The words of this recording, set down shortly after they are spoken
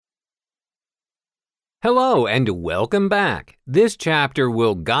Hello and welcome back. This chapter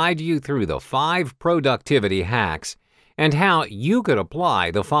will guide you through the 5 productivity hacks and how you could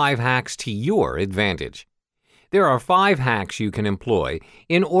apply the 5 hacks to your advantage. There are 5 hacks you can employ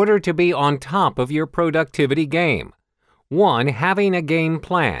in order to be on top of your productivity game. 1. Having a game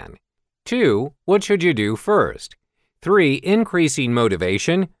plan. 2. What should you do first? 3. Increasing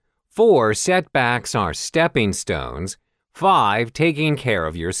motivation. 4. Setbacks are stepping stones. 5. Taking care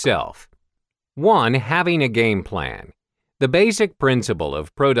of yourself. 1. Having a game plan. The basic principle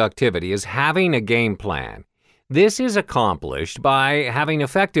of productivity is having a game plan. This is accomplished by having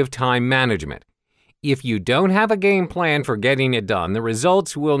effective time management. If you don't have a game plan for getting it done, the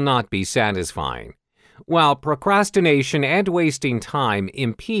results will not be satisfying. While procrastination and wasting time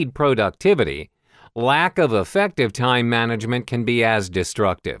impede productivity, lack of effective time management can be as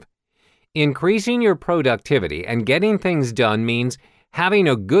destructive. Increasing your productivity and getting things done means having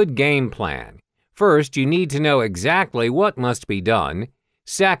a good game plan. First, you need to know exactly what must be done.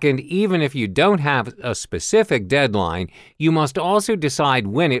 Second, even if you don't have a specific deadline, you must also decide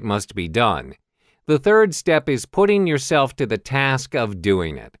when it must be done. The third step is putting yourself to the task of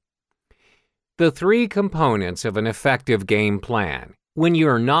doing it. The 3 components of an effective game plan. When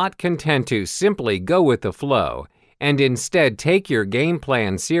you're not content to simply go with the flow and instead take your game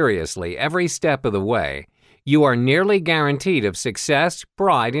plan seriously every step of the way, you are nearly guaranteed of success,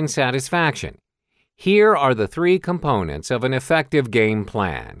 pride, and satisfaction. Here are the 3 components of an effective game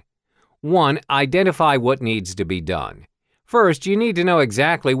plan. 1. Identify what needs to be done. First, you need to know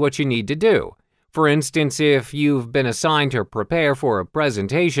exactly what you need to do. For instance, if you've been assigned to prepare for a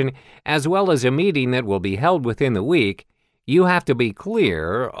presentation as well as a meeting that will be held within the week, you have to be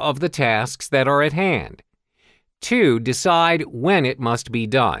clear of the tasks that are at hand. 2. Decide when it must be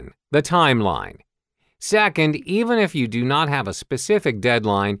done, the timeline. Second, even if you do not have a specific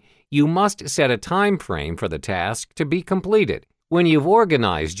deadline, you must set a time frame for the task to be completed. When you've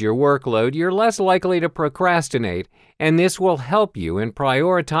organized your workload, you're less likely to procrastinate, and this will help you in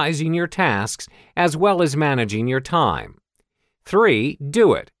prioritizing your tasks as well as managing your time. 3.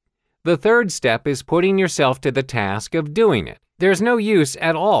 Do it. The third step is putting yourself to the task of doing it. There's no use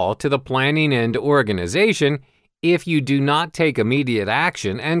at all to the planning and organization if you do not take immediate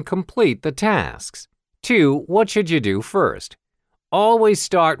action and complete the tasks. 2. What should you do first? Always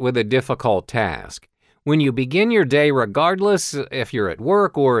start with a difficult task. When you begin your day, regardless if you're at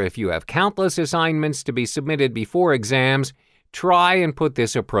work or if you have countless assignments to be submitted before exams, try and put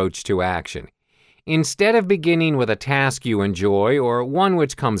this approach to action. Instead of beginning with a task you enjoy or one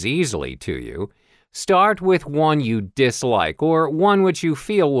which comes easily to you, start with one you dislike or one which you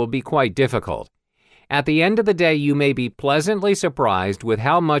feel will be quite difficult. At the end of the day, you may be pleasantly surprised with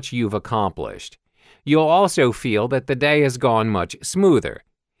how much you've accomplished. You'll also feel that the day has gone much smoother.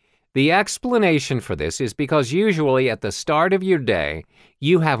 The explanation for this is because usually at the start of your day,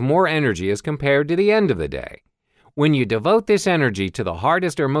 you have more energy as compared to the end of the day. When you devote this energy to the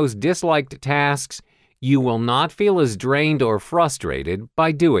hardest or most disliked tasks, you will not feel as drained or frustrated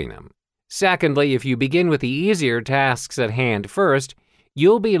by doing them. Secondly, if you begin with the easier tasks at hand first,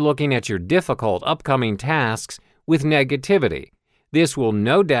 you'll be looking at your difficult upcoming tasks with negativity. This will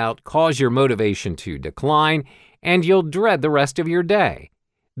no doubt cause your motivation to decline, and you'll dread the rest of your day.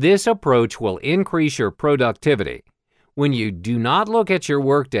 This approach will increase your productivity. When you do not look at your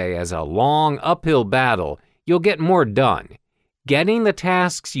workday as a long uphill battle, you'll get more done. Getting the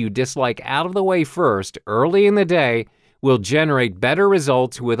tasks you dislike out of the way first, early in the day, will generate better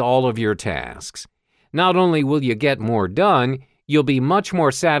results with all of your tasks. Not only will you get more done, you'll be much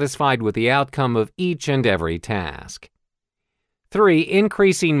more satisfied with the outcome of each and every task. 3.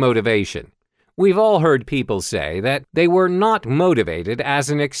 Increasing motivation. We've all heard people say that they were not motivated as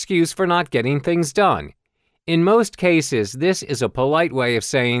an excuse for not getting things done. In most cases, this is a polite way of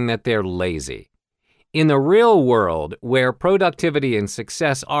saying that they're lazy. In the real world, where productivity and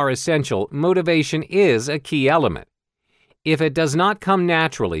success are essential, motivation is a key element. If it does not come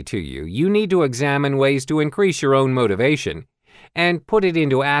naturally to you, you need to examine ways to increase your own motivation and put it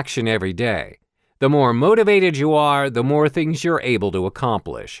into action every day. The more motivated you are, the more things you're able to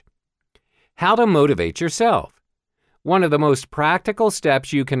accomplish. How to motivate yourself. One of the most practical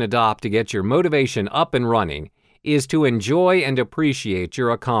steps you can adopt to get your motivation up and running is to enjoy and appreciate your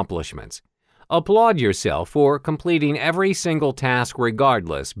accomplishments. Applaud yourself for completing every single task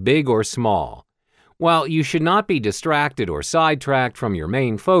regardless, big or small. While you should not be distracted or sidetracked from your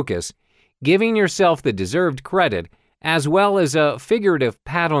main focus, giving yourself the deserved credit as well as a figurative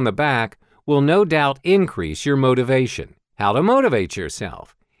pat on the back will no doubt increase your motivation. How to motivate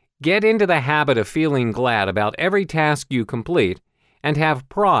yourself. Get into the habit of feeling glad about every task you complete and have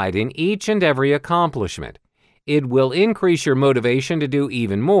pride in each and every accomplishment. It will increase your motivation to do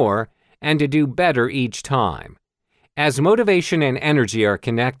even more and to do better each time. As motivation and energy are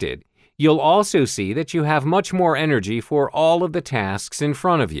connected, you'll also see that you have much more energy for all of the tasks in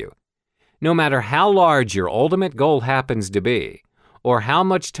front of you. No matter how large your ultimate goal happens to be, or how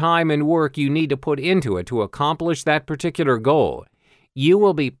much time and work you need to put into it to accomplish that particular goal, you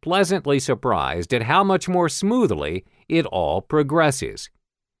will be pleasantly surprised at how much more smoothly it all progresses.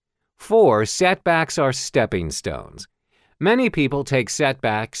 4. Setbacks are stepping stones. Many people take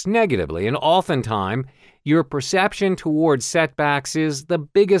setbacks negatively, and oftentimes your perception towards setbacks is the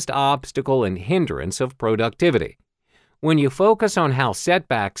biggest obstacle and hindrance of productivity. When you focus on how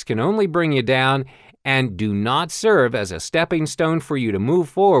setbacks can only bring you down and do not serve as a stepping stone for you to move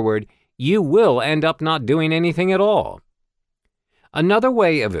forward, you will end up not doing anything at all. Another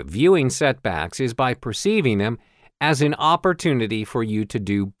way of viewing setbacks is by perceiving them as an opportunity for you to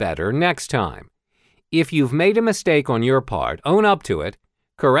do better next time. If you've made a mistake on your part, own up to it,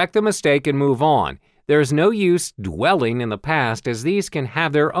 correct the mistake, and move on. There's no use dwelling in the past, as these can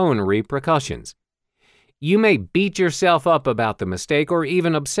have their own repercussions. You may beat yourself up about the mistake or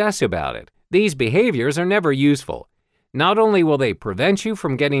even obsess about it. These behaviors are never useful. Not only will they prevent you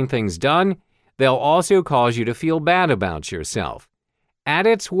from getting things done, they'll also cause you to feel bad about yourself. At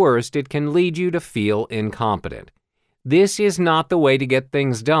its worst, it can lead you to feel incompetent. This is not the way to get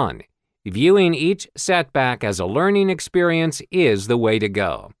things done. Viewing each setback as a learning experience is the way to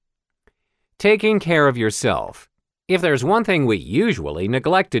go. Taking care of yourself. If there's one thing we usually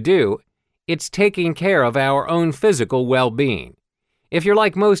neglect to do, it's taking care of our own physical well-being. If you're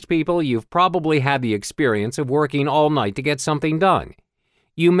like most people, you've probably had the experience of working all night to get something done.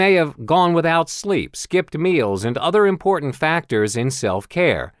 You may have gone without sleep, skipped meals, and other important factors in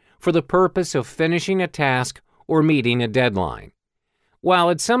self-care for the purpose of finishing a task or meeting a deadline. While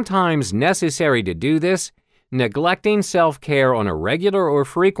it's sometimes necessary to do this, neglecting self-care on a regular or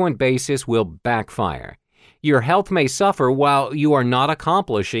frequent basis will backfire. Your health may suffer while you are not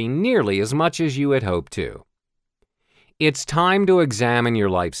accomplishing nearly as much as you had hoped to. It's time to examine your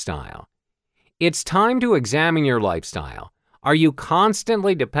lifestyle. It's time to examine your lifestyle. Are you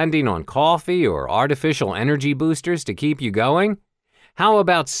constantly depending on coffee or artificial energy boosters to keep you going? How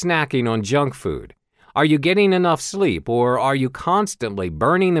about snacking on junk food? Are you getting enough sleep, or are you constantly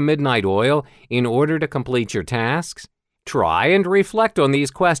burning the midnight oil in order to complete your tasks? Try and reflect on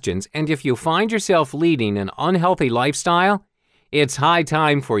these questions, and if you find yourself leading an unhealthy lifestyle, it's high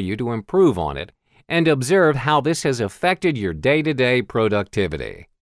time for you to improve on it and observe how this has affected your day-to-day productivity.